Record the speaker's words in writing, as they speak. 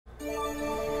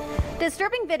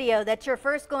Disturbing video that you're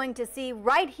first going to see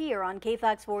right here on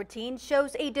KFAX 14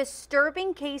 shows a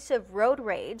disturbing case of road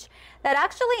rage that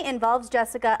actually involves,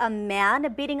 Jessica, a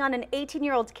man beating on an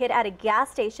 18-year-old kid at a gas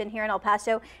station here in El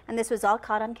Paso, and this was all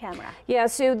caught on camera. Yeah,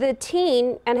 so the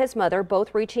teen and his mother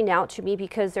both reaching out to me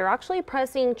because they're actually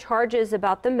pressing charges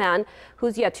about the man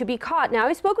who's yet to be caught. Now,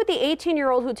 I spoke with the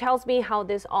 18-year-old who tells me how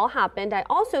this all happened. I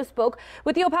also spoke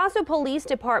with the El Paso Police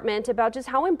Department about just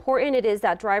how important it is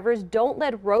that drivers don't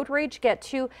let road rage get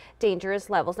to dangerous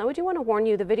levels. Now, we do want to warn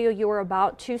you, the video you are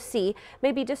about to see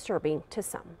may be disturbing to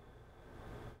some.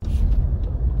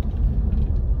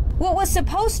 What was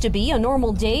supposed to be a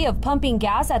normal day of pumping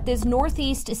gas at this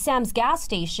Northeast Sam's gas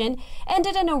station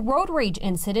ended in a road rage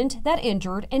incident that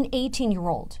injured an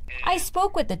 18-year-old. I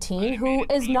spoke with the teen, who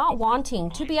is not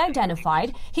wanting to be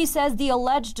identified. He says the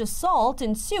alleged assault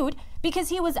ensued because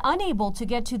he was unable to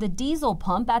get to the diesel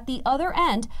pump at the other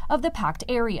end of the packed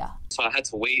area. So I had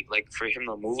to wait for him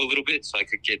to move a little bit so I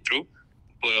could get through.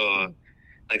 But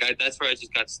that's where I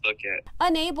just got stuck at.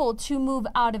 Unable to move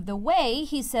out of the way,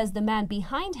 he says the man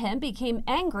behind him became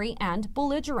angry and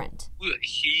belligerent.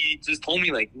 He just told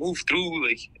me move through,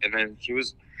 and then he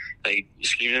was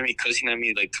screaming at me, cussing at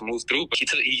me to move through. But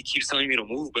he keeps telling me to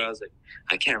move, but I was like,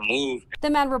 I can't move. The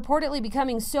man reportedly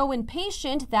becoming so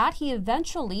impatient that he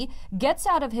eventually gets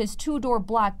out of his two-door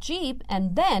black Jeep,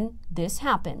 and then this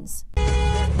happens.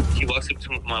 He walks up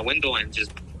to my window and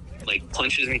just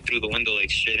punches me through the window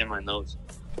straight in my nose.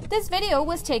 This video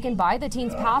was taken by the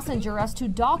teen's passenger as to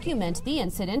document the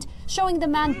incident, showing the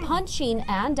man punching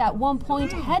and at one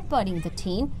point headbutting the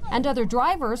teen and other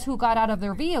drivers who got out of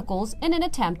their vehicles in an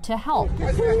attempt to help.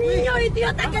 A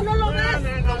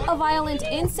violent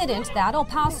incident that El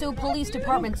Paso Police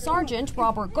Department Sergeant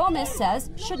Robert Gomez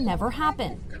says should never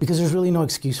happen. Because there's really no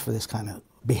excuse for this kind of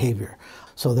behavior.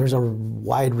 So there's a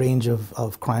wide range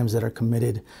of crimes that are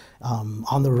committed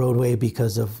on the roadway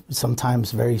because of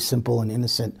sometimes very simple and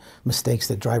innocent mistakes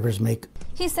that drivers make.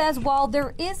 He says while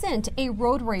there isn't a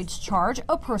road rage charge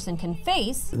a person can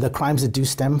face, the crimes that do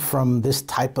stem from this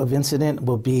type of incident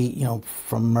will be,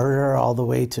 from murder all the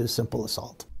way to simple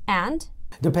assault. And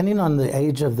depending on the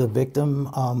age of the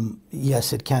victim,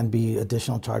 yes, it can be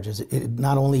additional charges.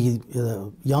 Not only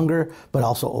younger, but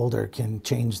also older can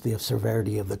change the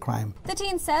severity of the crime. The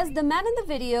teen says the man in the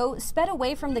video sped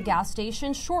away from the gas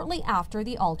station shortly after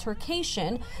the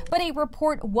altercation, but a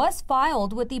report was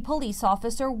filed with the police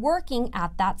officer working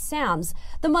at that Sam's.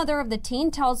 The mother of the teen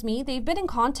tells me they've been in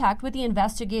contact with the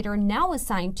investigator now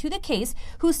assigned to the case,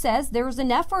 who says there's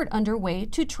an effort underway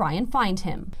to try and find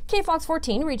him. KFOX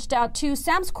 14 reached out to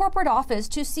Sam's corporate office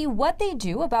to see what they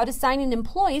do about assigning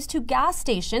employees to gas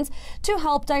stations to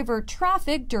help divert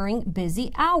traffic during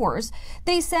busy hours.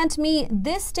 They sent me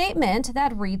this statement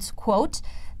that reads, quote,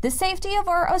 "The safety of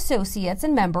our associates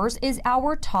and members is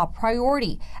our top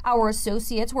priority. Our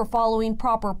associates were following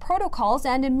proper protocols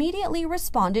and immediately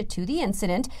responded to the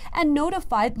incident and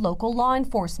notified local law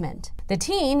enforcement." The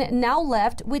teen now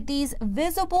left with these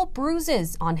visible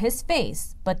bruises on his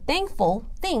face, but thankful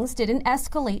things didn't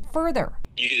escalate further.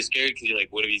 You get scared because you're like,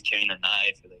 what if he's carrying a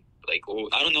knife? Or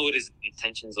I don't know what his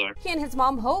intentions are. He and his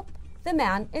mom hope the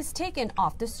man is taken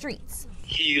off the streets.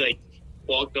 He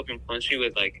walked up and punched me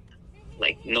with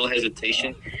no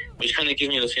hesitation, which kind of gives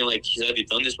me the feeling he's either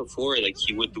done this before or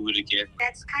he would do it again.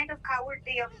 That's kind of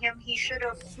cowardly of him. He should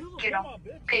have,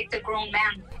 picked a grown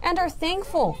man. And are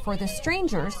thankful for the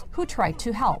strangers who tried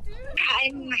to help.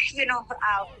 I'm,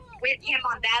 with him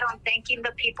on that, on thanking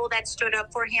the people that stood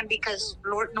up for him, because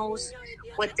Lord knows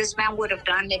what this man would have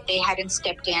done if they hadn't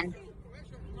stepped in.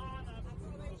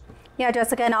 Yeah,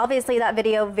 Jessica, and obviously that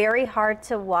video very hard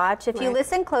to watch. If you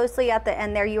listen closely at the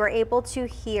end there, you are able to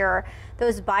hear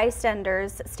those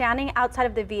bystanders standing outside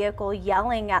of the vehicle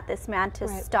yelling at this man to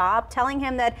stop, telling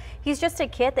him that he's just a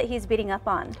kid that he's beating up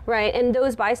on. Right, and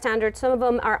those bystanders, some of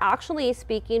them are actually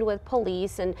speaking with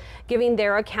police and giving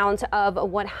their account of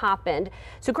what happened.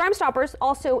 So Crime Stoppers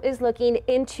also is looking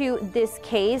into this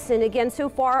case, and again, so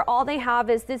far all they have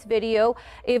is this video.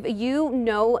 If you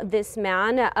know this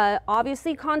man,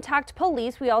 obviously contact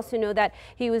police. We also know that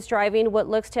he was driving what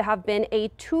looks to have been a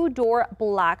two-door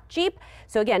black Jeep.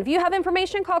 So again, if you have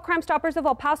information, call Crime Stoppers of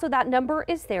El Paso. That number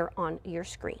is there on your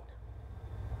screen.